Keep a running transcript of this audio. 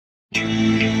In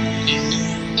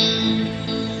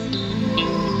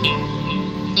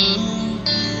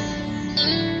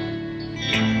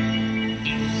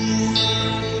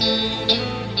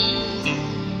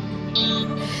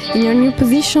your new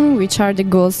position, which are the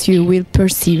goals you will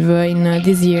pursue in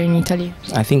this year in Italy?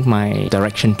 I think my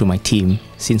direction to my team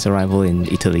since arrival in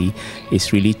Italy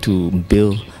is really to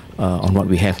build on what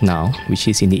we have now, which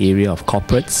is in the area of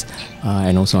corporates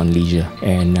and also on leisure.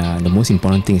 And the most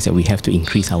important thing is that we have to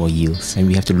increase our yields, and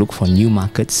we have to look for new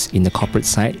markets in the corporate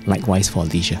side, likewise for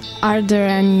leisure. Are there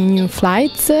any new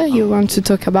flights you want to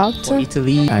talk about? For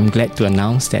Italy, I'm glad to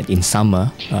announce that in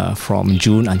summer, from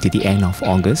June until the end of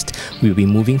August, we'll be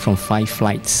moving from 5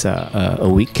 flights a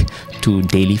week to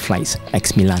daily flights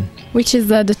ex-Milan. Which is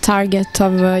the target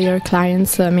of your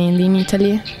clients mainly in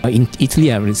Italy? In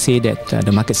Italy, I would say that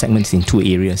the market segment is in 2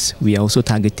 areas. We are also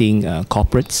targeting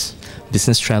corporates,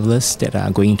 business travelers that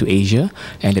are going to Asia,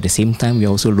 and at the same time we are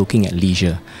also looking at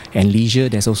leisure. And leisure,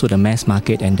 there's also the mass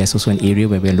market, and there's also an area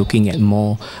where we're looking at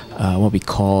more what we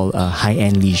call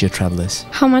high-end leisure travelers.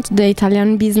 How much the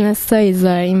Italian business is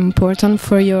important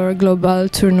for your global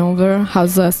turnover?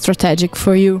 How's strategic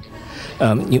for you?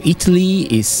 Italy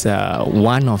is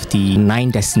one of the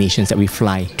 9 destinations that we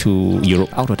fly to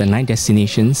Europe. Out of the 9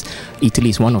 destinations, Italy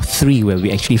is one of 3 where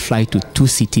we actually fly to 2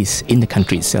 cities in the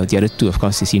country itself. The other 2, of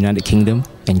course, is United Kingdom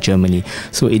and Germany.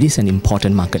 So it is an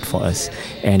important market for us,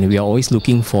 and we are always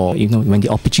looking for, when the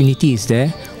opportunity is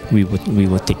there, we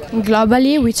will take.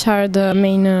 Globally, which are the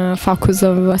main focus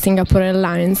of Singapore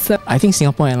Airlines? I think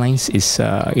Singapore Airlines is,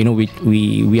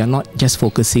 we are not just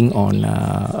focusing on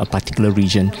a particular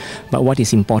region, but what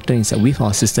is important is that with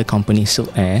our sister company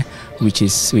Sul'Air,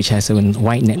 which has a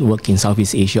wide network in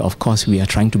Southeast Asia, of course we are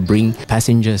trying to bring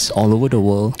passengers all over the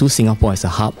world to Singapore as a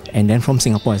hub, and then from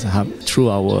Singapore as a hub through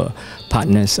our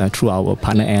partners, through our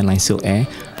partner airline Sul'Air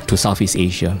to Southeast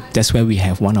Asia. That's where we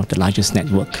have one of the largest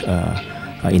network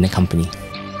in the company.